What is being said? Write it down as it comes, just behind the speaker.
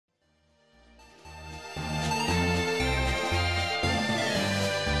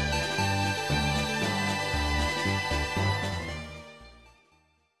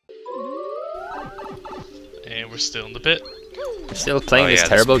still in the pit. You're still playing this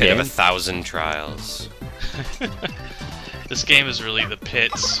terrible this pit game? of 1,000 trials. This game is really the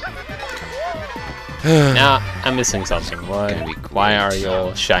pits. Nah, I'm missing something. Why are you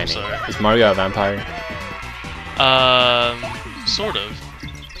all shiny? sorry. Is Mario a vampire? Sort of.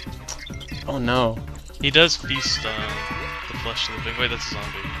 Oh no. He does feast on the flesh of the thing. Wait, that's a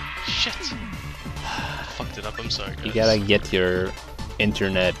zombie. Shit! I fucked it up, I'm sorry, guys. You gotta get your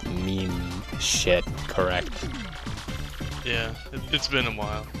internet meme shit correct. Yeah, it's been a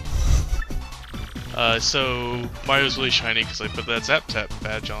while. So, Mario's really shiny because I put that Zap Tap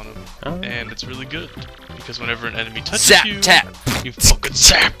badge on him. Oh. And it's really good. Because whenever an enemy touches Zap you, tap! you fucking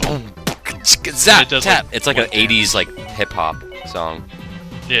zap them! Zap it does, tap! like, It's like an one damage. 80s like hip-hop song.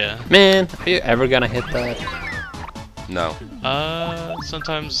 Yeah. Man, are you ever gonna hit that? No.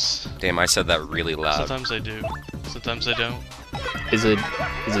 Sometimes... Damn, I said that really loud. Sometimes I do. Sometimes I don't. Is it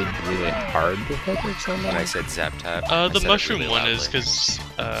really hard to hit or something? When I said zap tap, I The said it mushroom really one loudly. is because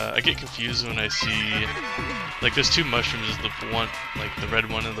I get confused when I see like there's two mushrooms, the one like the red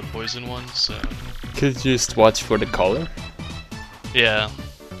one and the poison one. So Could you just watch for the color? yeah,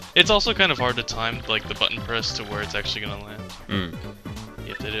 it's also kind of hard to time like the button press to where it's actually gonna land. Hmm. You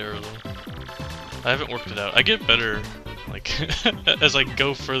have to hit it early. I haven't worked it out. I get better like as I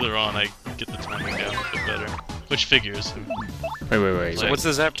go further on. I get the timing down a bit better, which figures. Wait. So what's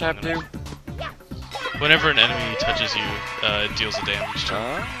the zap tap do? Whenever an enemy touches you, it deals a damage to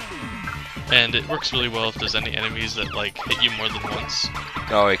it. And it works really well if there's any enemies that like hit you more than once.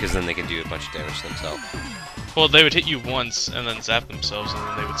 Oh, because then they can do a bunch of damage to themselves. Well, they would hit you once and then zap themselves, and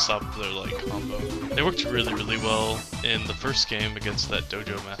then they would stop their like combo. They worked really well in the first game against that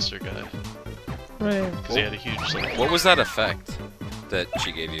Dojo Master guy. Right. Because he had a huge like. What was that effect that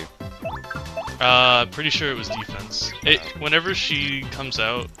she gave you? Pretty sure it was defense. Whenever she comes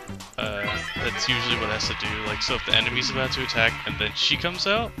out, that's usually what it has to do. Like, so if the enemy's about to attack and then she comes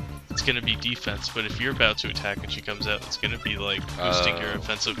out, it's gonna be defense. But if you're about to attack and she comes out, it's gonna be like boosting your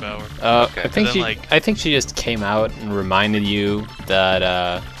offensive power. Okay. I think she just came out and reminded you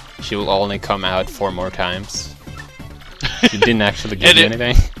that she will only come out 4 more times. She didn't actually give you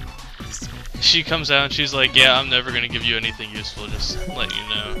anything. She comes out and she's like, "Yeah, I'm never gonna give you anything useful. Just let you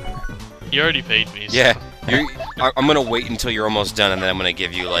know. You already paid me." So. Yeah, I'm gonna wait until you're almost done, and then I'm gonna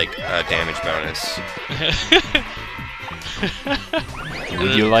give you like a damage bonus.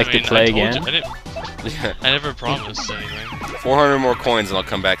 Would you like to play again? Yeah. I never promised anything. 400 more coins, and I'll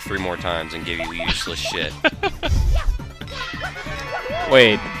come back 3 more times and give you useless shit.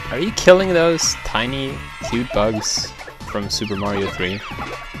 Wait, are you killing those tiny, cute bugs from Super Mario 3?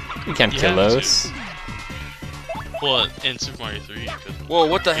 You can't kill have those. Well, in Super Mario 3, you could. Whoa,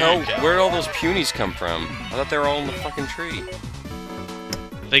 what the hell? okay. Where did all those punies come from? I thought they were all in the fucking tree.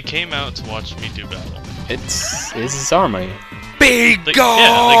 They came out to watch me do battle. It's his army.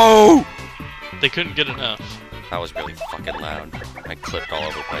 Bingo! They couldn't get enough. That was really fucking loud. I clipped all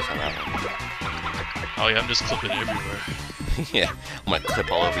over the place on that one. Oh yeah, I'm just clipping everywhere. Yeah, I'm gonna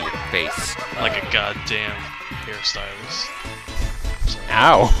clip all over your face. Like a goddamn hairstylist.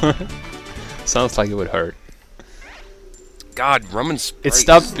 Ow! Sounds like it would hurt. God, rum and Sprite. It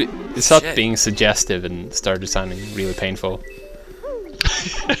stopped Shit. being suggestive and started sounding really painful.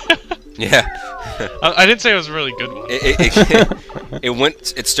 Yeah. I didn't say it was a really good one.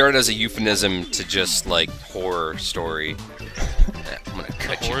 It started as a euphemism to just like horror story. I'm gonna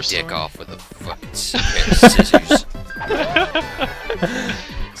cut your dick story? off with a fucking pair of scissors.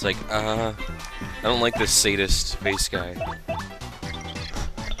 It's like, I don't like this sadist face guy.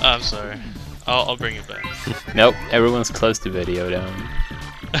 I'm sorry. I'll bring it back. Nope, everyone's closed the video down.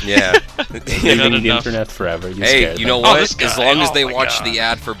 Yeah. Leaving the enough. internet forever. You Hey, scared you them. know this what? As guy. long as Oh they my watch God. the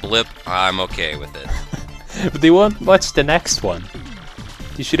ad for Blip, I'm okay with it. But they won't watch the next one.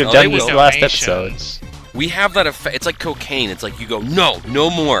 You should have Oh, done they this will. last episode. Donations. We have that effect. It's like cocaine. It's like you go, no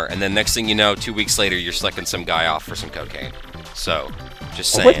more, and then next thing you know, 2 weeks later, you're sucking some guy off for some cocaine. So,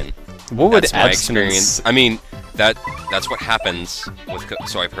 just What- saying. What would That's my experience. abstinence? I mean, that's what happens with.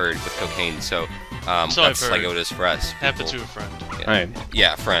 So I've heard with cocaine. So, So I've that's heard. like what it is for us. Happened people. to a friend. Yeah, Right.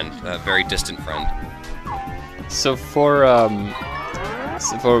 yeah, a friend, a very distant friend. So for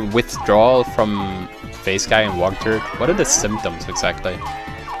withdrawal from Face Guy and Wogturd, what are the symptoms exactly?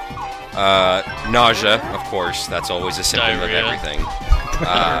 Nausea, of course. That's always a symptom Diarrhea. of everything.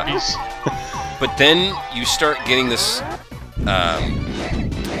 Herpes. But then you start getting this. I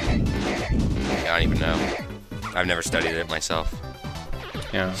don't even know. I've never studied it myself.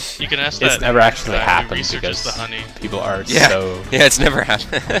 Yeah, You can ask that. it's never actually guy who happened researches because the honey. people are Yeah, so. yeah, it's never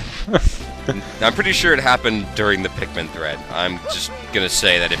happened. I'm pretty sure it happened during the Pikmin thread. I'm just gonna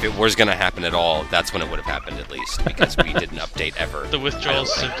say that if it was gonna happen at all, that's when it would have happened at least, because we didn't update ever. The withdrawal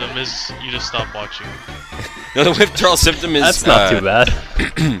symptom is you just stop watching. No, the withdrawal symptom is... That's not too bad.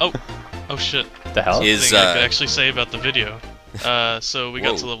 Oh shit. The hell? Is, Thing I could actually say about the video. So we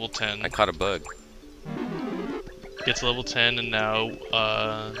got to Whoa. level 10. I caught a bug. Get to level 10, and now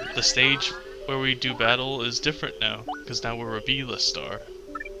the stage where we do battle is different now, because now we're a B-list star.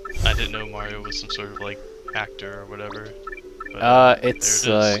 I didn't know Mario was some sort of like actor or whatever. But, it's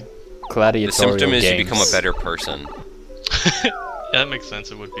there it is. gladiatorial The symptom is games. you become a better person. Yeah, that makes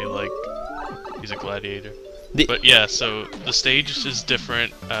sense. It would be like he's a gladiator. The- But yeah, so the stage is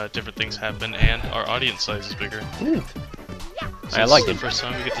different. Different things happen, and our audience size is bigger. Ooh, So I this like is the it. first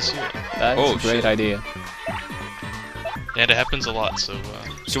time we get to see it, That's Oh, a great shit. idea. and it happens a lot. So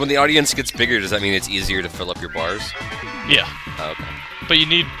So when the audience gets bigger, does that mean it's easier to fill up your bars? yeah, Oh, okay. but you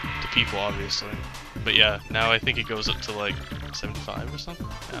need the people, obviously. But yeah, now I think it goes up to like 75 or something.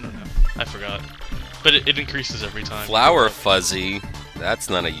 I don't know. I forgot. But it increases every time. Flower fuzzy. That's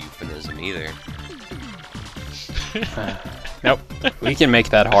not a euphemism either. Nope. We can make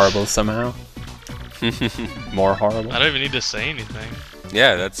that horrible somehow. More horrible. I don't even need to say anything.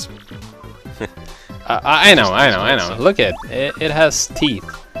 Yeah, that's... I know. Look at it. It has teeth.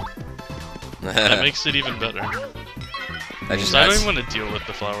 That makes it even better. That just So I don't adds- even want to deal with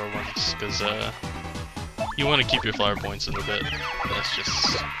the flower ones, because you want to keep your flower points in the bit. That's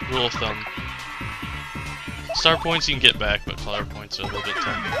just rule of thumb. Star points you can get back, but flower points are a little bit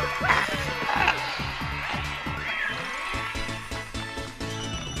tough.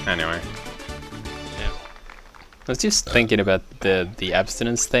 Anyway. Yeah. I was just thinking about the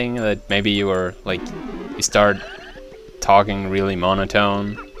abstinence thing, that maybe you were like, you start talking really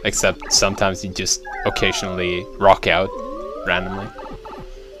monotone, except sometimes you just occasionally rock out randomly.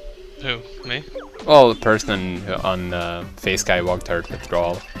 Who? Me? Well, the person on Face Guy Walked Hurt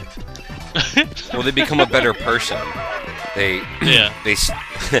Withdrawal. Well, they become a better person. They... Yeah. They...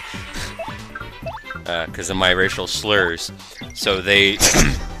 Because of my racial slurs. So they...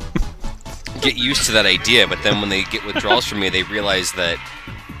 get used to that idea, but then when they get withdrawals from me, they realize that,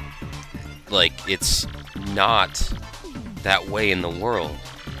 like, it's not that way in the world.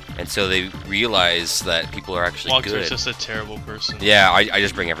 And so they realize that people are actually Walker's good. just a terrible person. Yeah, I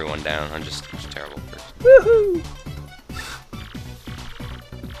just bring everyone down. I'm just a terrible person. Woohoo!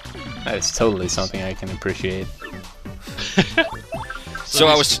 That is totally something I can appreciate. So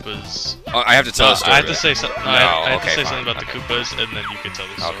I these was... Koopas- Oh, I have to tell a story. I have to about say it. something. No, I have okay, to say fine, something about okay. the Koopas, and then you can tell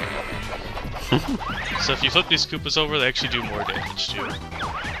the story. Okay. So if you flip these Koopas over, they actually do more damage too.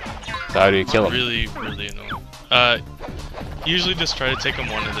 So how do you kill them? Really, really annoying. Usually just try to take them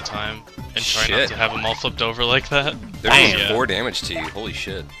one at a time, and try not Shit. to have them all flipped over like that. They're doing Yeah. 4 damage to you. Holy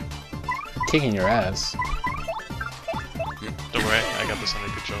shit. Kicking your ass. Don't worry, I got this under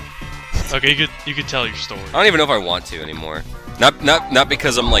control. Okay, you could tell your story. I don't even know if I want to anymore. Not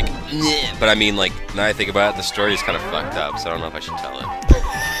because I'm like, "Nyeh," but I mean like, now I think about it, the story is kind of fucked up, so I don't know if I should tell it.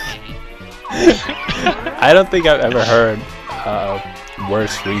 I don't think I've ever heard a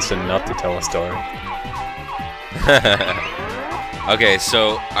worse reason not to tell a story. Okay,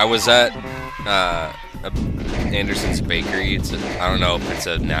 so I was at Anderson's Bakery. I don't know if it's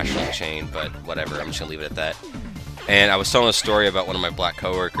a national chain, but whatever. I'm just gonna leave it at that. And I was telling a story about one of my black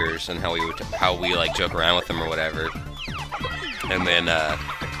coworkers and how we like joke around with him or whatever. And then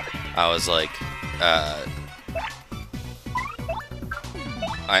I was like,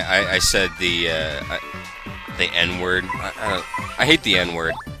 I said the N-word. I hate the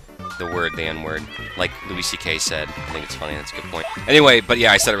N-word. The N-word. Like Louis C.K. said. I think it's funny. That's a good point. Anyway, but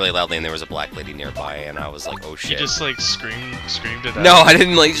yeah, I said it really loudly, and there was a black lady nearby, and I was like, oh shit. You just like screamed it out. No, I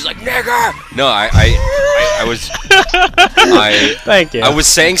didn't like. She's like nigger. No, I was. Thank you. I was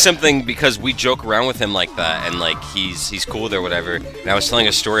saying something because we joke around with him like that, and like he's cool with it or whatever. And I was telling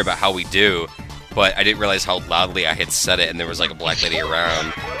a story about how we do, but I didn't realize how loudly I had said it, and there was like a black lady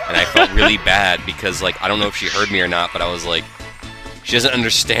around, and I felt really bad because like I don't know if she heard me or not, but I was like, she doesn't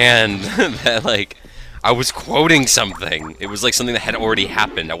understand that like I was quoting something. It was like something that had already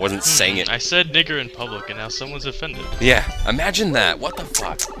happened. I wasn't saying it. I said nigger in public, and now someone's offended. Yeah, imagine that. What the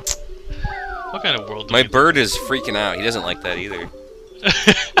fuck? What kind of world do My we bird is freaking out. He doesn't like that either.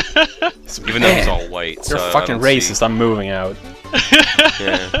 Even though he's all white. You're so I fucking don't see- racist. I'm moving out.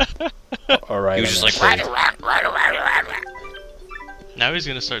 Yeah. Alright. He was just like, Now he's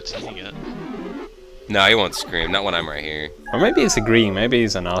gonna start singing it. no, he won't scream. Not when I'm right here. Or maybe he's agreeing. Maybe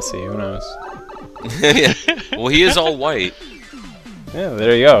he's a Nazi. Who knows? Yeah. Well, he is all white. Yeah,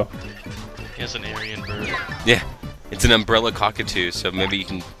 there you go. He has an Aryan bird. Yeah. It's an umbrella cockatoo, so maybe you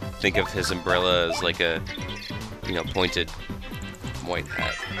can think of his umbrella as like a, you know, pointed white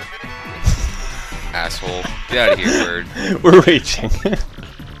hat. Asshole. Get out of here, bird. We're reaching.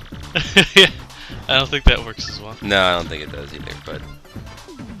 Yeah, I don't think that works as well. No, I don't think it does either, but...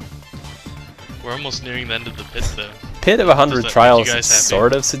 We're almost nearing the end of the pit, though. Pit of 100 Does that Trials make you is guys happy?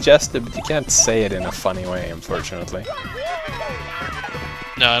 sort of suggested, but you can't say it in a funny way, unfortunately.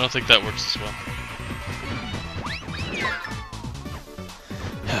 No, I don't think that works as well.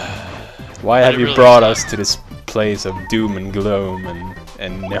 Why But have it you really brought is us to this place of doom and gloom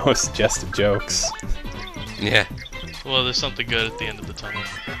and no suggestive jokes? Yeah. Well, there's something good at the end of the tunnel.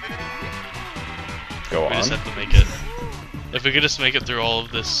 Go We on. just have to make it. If we could just make it through all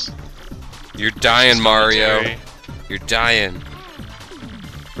of this. You're dying, Mario. commentary. You're dying.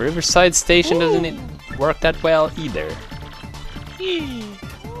 Riverside Station doesn't work that well either.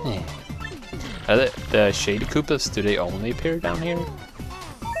 Yeah. Are the Shady Koopas, do they only appear down here?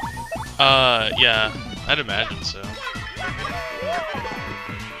 Yeah, I'd imagine so.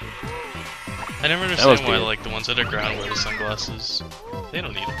 I never was understand why, good. like, the ones that are ground wear the sunglasses. They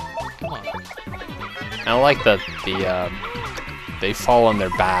don't need them. Come on. I like that they fall on their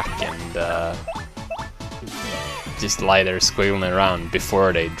back and just lie there squiggling around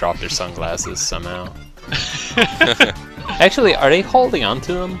before they drop their sunglasses somehow. Actually, are they holding on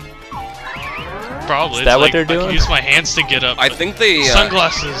to them? Probably. Is that it's what like, they're I can doing? use my hands to get up. I but think they...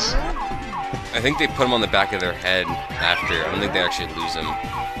 sunglasses! I think they put them on the back of their head after. I don't think they actually lose them.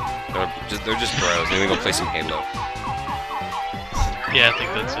 They're just bros. They're gonna go play some Halo. Yeah, I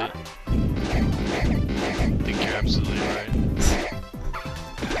think that's it. I think you're absolutely right.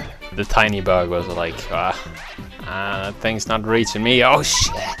 The tiny bug was like, that thing's not reaching me. Oh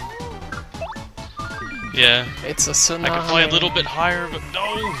shit! Yeah. It's a tsunami. I could fly a little bit higher, but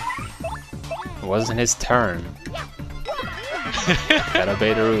no! It wasn't his turn. Gotta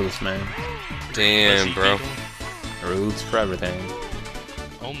obey the rules, man. Damn, bro. Rules for everything.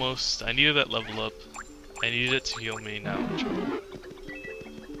 Almost. I needed that level up. I needed it to heal me now. I'm in trouble.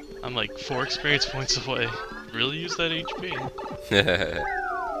 I'm like 4 experience points away. Really use that HP?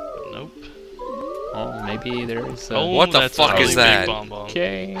 Nope. Oh, maybe there's a... Oh, What the that's fuck a really is that? Big bomb bomb.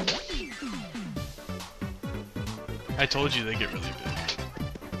 Okay. I told you they get really big.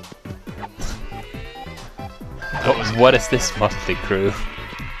 What is this motley crew?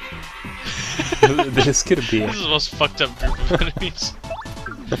 This could be This is the most fucked up group of enemies.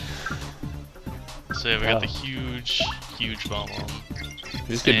 So yeah, we got the huge bomb bomb.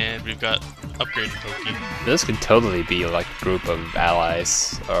 This could, And we've got upgraded Pokey. this could totally be like a group of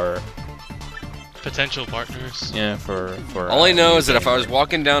allies, or Potential partners. yeah, for. All I know is that if I was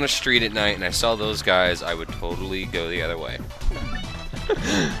walking down a street at night and I saw those guys, I would totally go the other way.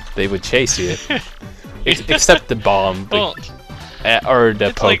 they would chase you, except the bomb, Well, or the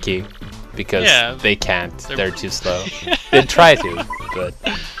it's like- pokey, because Yeah, they can't. they're- They're too slow. They'd try to, but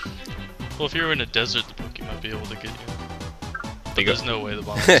well, if you were in a desert, the Pokey might be able to get you. But They go- there's no way the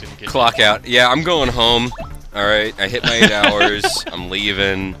bomb is gonna get you. Clock out. Yeah, I'm going home. Alright, I hit my 8 hours. I'm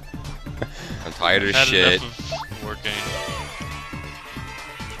leaving. I'm tired of Had shit. enough of working.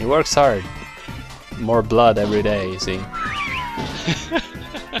 he works hard. More blood every day, you see.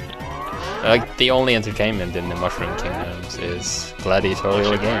 Like the only entertainment in the Mushroom Kingdoms is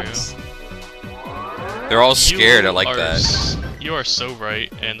gladiatorial Watching Mario. games. They're all scared. I You like are that. You are so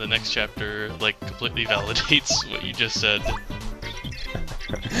right, and the next chapter like completely validates what you just said.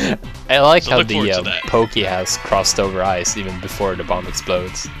 I like So how look forward the to that. Pokey has crossed over ice even before the bomb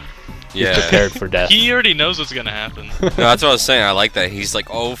explodes. He's Yeah. prepared for death. He already knows what's gonna happen. No, that's what I was saying. I like that. He's like,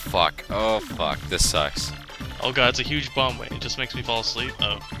 oh fuck. Oh fuck. This sucks. Oh god, it's a huge bomb. Wait, it just makes me fall asleep.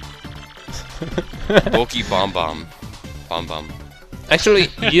 Oh. Pokey bomb bomb. Bomb bomb. Actually,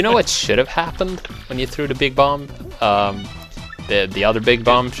 you know what should have happened when you threw the big bomb? The other big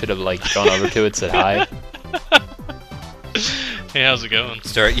bomb should have like gone over to it, said hi. Hey, how's it going?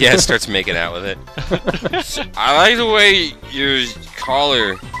 It starts making out with it. I like the way your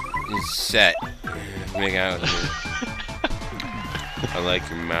collar is set. Make out with me. I like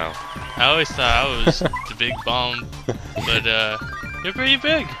your mouth. I always thought I was the big bomb, but you're pretty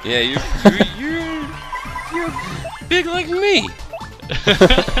big. Yeah, you're big like me.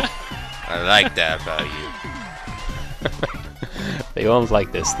 I like that about you. They won't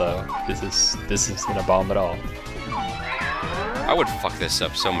like this though. This isn't a bomb at all. I would fuck this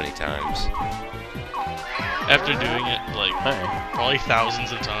up so many times. After doing it like Alright. probably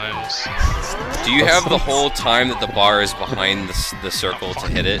thousands of times. Do you have the whole time that the bar is behind the circle to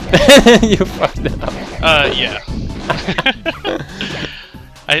hit it? You fucked it up. Yeah.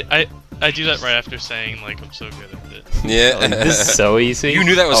 I do that right after saying like I'm so good at it. Yeah. Like, this is so easy. You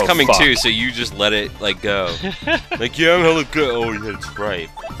knew that was Oh, coming fuck. too, so you just let it like go. Like, yeah, I'm hella good. Oh, yeah, that's right.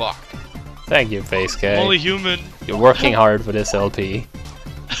 Fuck. Thank you, Face I'm Guy. only human. You're working hard for this LP.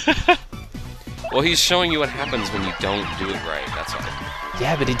 Well, he's showing you what happens when you don't do it right. That's all.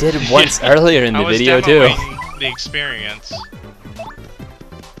 Yeah, but he did it once earlier in I the was video too. demoing the experience.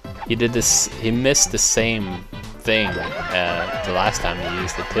 He did this. He missed the same thing the last time he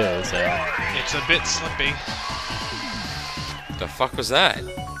used it too. So It's a bit slippy. The fuck was that?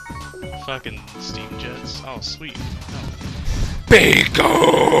 Fucking steam jets. Oh, sweet. Oh.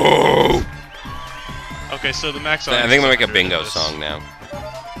 Bingo! Okay, so the max. I think I'm gonna make a audience bingo is- song now.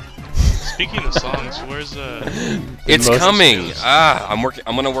 Speaking of songs, where's It's most coming. is- I'm working.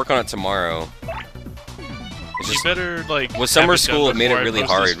 I'm gonna work on it tomorrow. It's You just, better like. With summer have it done school, it made it before I really post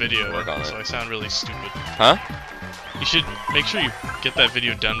this hard to video, work on it. So I sound really stupid. huh? You should make sure you get that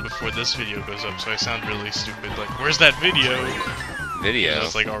video done before this video goes up, so I sound really stupid. Like, where's that video? Video.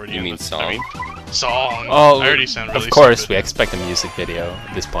 It's like already. You in mean the, song? I mean, song. Oh, I already sound really of course stupid. we expect a music video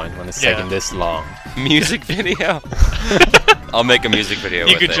at this point when it's Yeah. taking this long. Music video. I'll make a music video.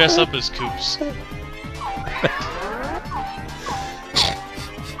 You with could it. dress up as Coops.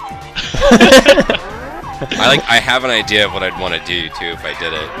 I have an idea of what I'd want to do too if I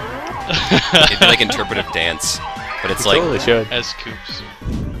did it. It'd be like interpretive dance, but it's You like totally should. As Coops.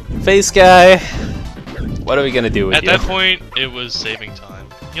 Face Guy, what are we gonna do with At you? that point, it was saving time.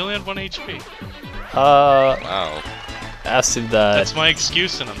 You only had 1 HP. wow. As if that. That's my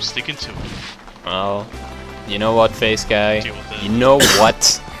excuse, and I'm sticking to it. Well, you know what, Face Guy? Deal with it. You know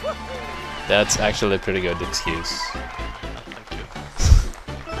what? That's actually a pretty good excuse. Oh, thank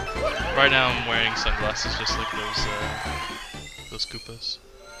you. Right now, I'm wearing sunglasses just like those Koopas.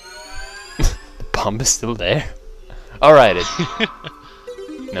 The bomb is still there. Alright, it.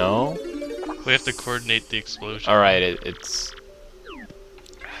 No? We have to coordinate the explosion. Alright, it's.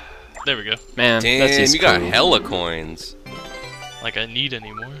 There we go. Man, that's Damn, just you got cool. hella coins. Like I need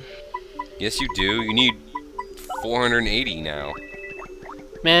any more. Yes, you do. You need 480 now.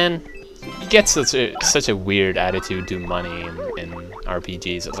 Man, you get such a weird attitude to money in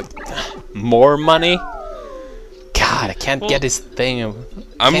RPGs. It's like, more money? God, I can't Well, get this thing.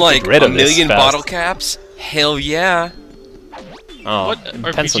 I'm Can't like get rid a of this million fast. bottle caps. Hell yeah. Oh, What it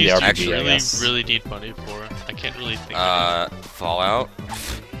depends on the RPGs RPG, do you I really, guess. really need money for? I can't really think of Fallout. it.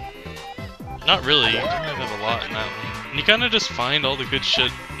 Not really. You don't have a lot in that one. And you kind of just find all the good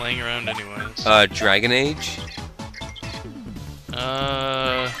shit laying around anyways. Dragon Age.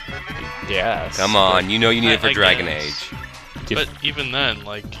 Yes. Come on, you know you need it for I Dragon guess. Age. But even then,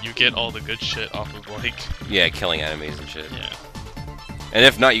 like, you get all the good shit off of, like, Yeah, killing enemies and shit. yeah. And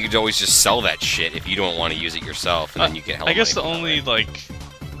if not, you could always just sell that shit if you don't want to use it yourself, and then you get hella I guess the money from that, only, right?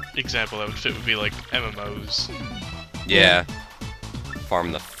 like, example that would fit would be, like, MMOs. Yeah.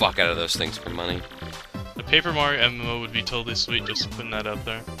 Farm the fuck out of those things for money. A Paper Mario MMO would be totally sweet, just putting that out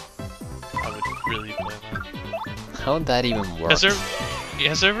there. I would really play that. How would that even work? Has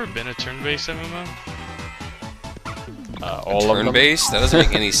there ever been a turn-based MMO? All of them? Turn-based? That doesn't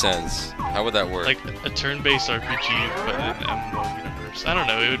make any sense. How would that work? Like, a turn-based RPG, but in an MMO universe. I don't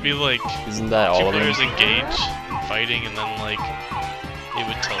know, it would be like, Isn't that all two of them? players engage, fighting, and then, like, it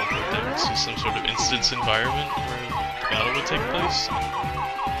would teleport them to some sort of instance environment where the battle would take place.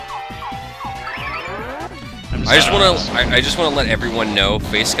 I just wanna let everyone know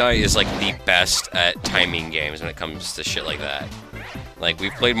Face Guy is like the best at timing games when it comes to shit like that. Like,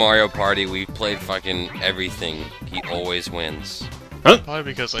 we've played Mario Party, we've played fucking everything. He always wins. Probably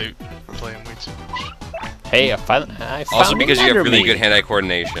because I play him way too much. Hey, I found Also because you have another really me. good hand-eye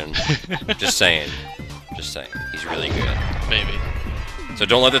coordination. Just saying. Just saying. He's really good. Maybe. So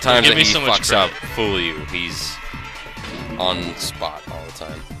don't let the times Give that me he so much fucks up credit. fool you. He's on spot all the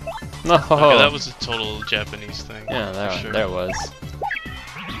time. No. Okay, that was a total Japanese thing. Yeah, for sure. there was.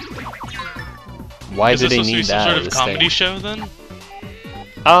 Why Is do this they supposed to be need some that? sort at of this comedy thing? show then?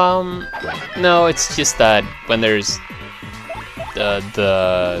 No, it's just that when there's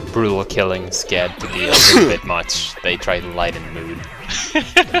the brutal killings get to be a little bit much, they try to lighten the mood.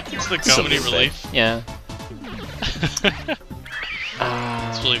 It's the So comedy to say. relief. Yeah.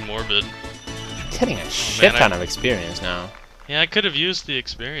 It's really morbid. Getting a shit man, ton of experience now. Yeah, I could have used the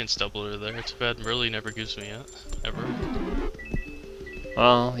experience doubler there. Too bad Merly never gives me it. Ever.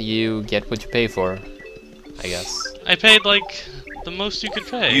 Well, you get what you pay for, I guess. I paid, like, the most you could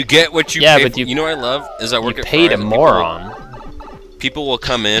pay. You get what you Yeah, pay but for. you- You know what I love? Is I You work at paid a Fry's and moron. People will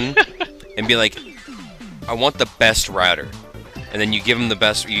come in and be like, I want the best router. And then you give them the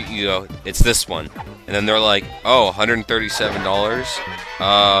best, you go, it's this one. And then they're like, oh, $137?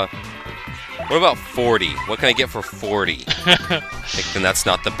 What about 40? What can I get for 40? Then that's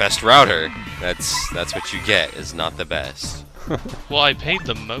not the best router. That's what you get, is not the best. Well, I paid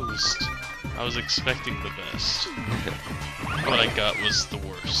the most. I was expecting the best. What I got was the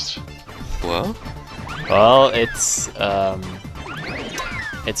worst. Well? Well, it's a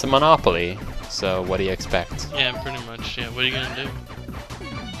monopoly, so what do you expect? Yeah, pretty much. Yeah, what are you gonna do?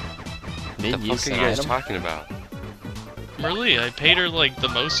 Need What the use fuck are an you guys item? talking about? Merlee, I paid her like the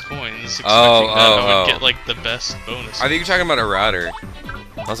most coins, expecting Oh, that I oh. would get like the best bonus. I think you're talking about a router.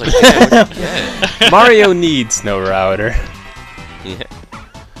 I was like, damn, what'd you get? Mario needs no router. Yeah.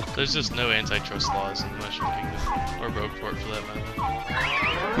 There's just no antitrust laws in the Mushroom Kingdom, or Rogueport for that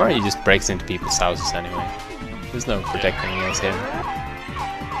matter. Mario just breaks into people's houses anyway. There's no protecting against him.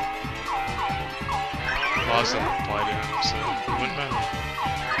 Laws don't apply to him, so it wouldn't matter.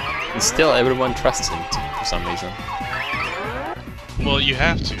 And still, everyone trusts him for some reason. Well, you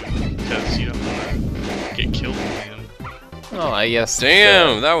have to, because you don't want to get killed by him. Oh, I guess.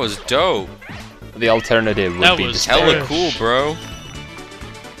 Damn, that was dope. The alternative would That be was to Hella Fresh. cool, bro.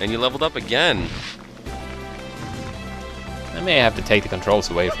 And you leveled up again. I may have to take the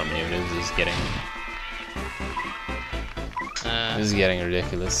controls away from you. This is getting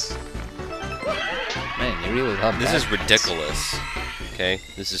ridiculous. Man, you really love This that. is ridiculous. Okay?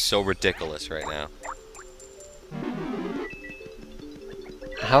 This is so ridiculous right now.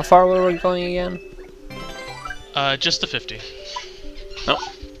 How far were we going again? Just the 50. No.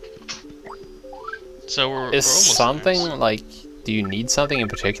 So we're Is almost something there. like? Do you need something in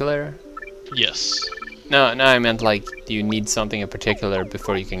particular? Yes. No, I meant like, do you need something in particular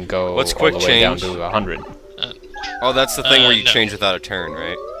before you can go What's all quick the way down change? to 100? Oh, that's the thing where you no. change without a turn,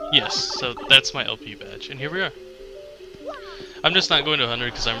 right? Yes, so that's my LP badge, and here we are. I'm just not going to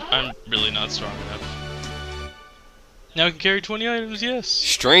 100 because I'm really not strong enough. Now I can carry 20 items, yes!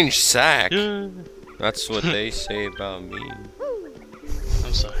 Strange sack. Yeah. That's what they say about me.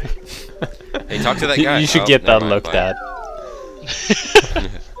 I'm sorry. Hey, talk to that guy. You should Oh, get never that mind, looked fine. at.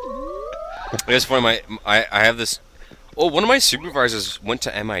 It's funny, I have this... Oh, one of my supervisors went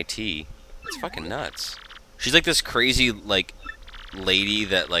to MIT. It's fucking nuts. She's like this crazy, like, lady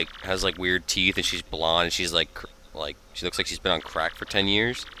that, like, has, like, weird teeth, and she's blonde, and she's, like, she looks like she's been on crack for 10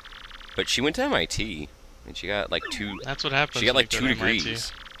 years. But she went to MIT, and she got, like, That's what happens. she got, when like, you 2 go to MIT.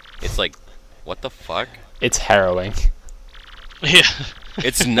 degrees. It's like, what the fuck? It's harrowing. Yeah.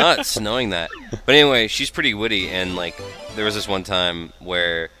 It's nuts knowing that. But anyway, she's pretty witty, and like there was this one time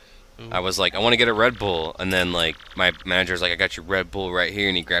where I was like, I want to get a Red Bull, and then like my manager's like, I got your Red Bull right here,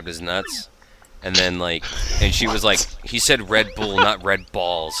 and he grabbed his nuts, and then like, and she was like, he said Red Bull, not red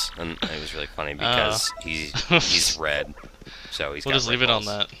balls, and it was really funny because he's red, so he's. We'll got just red leave it on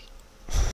balls. that.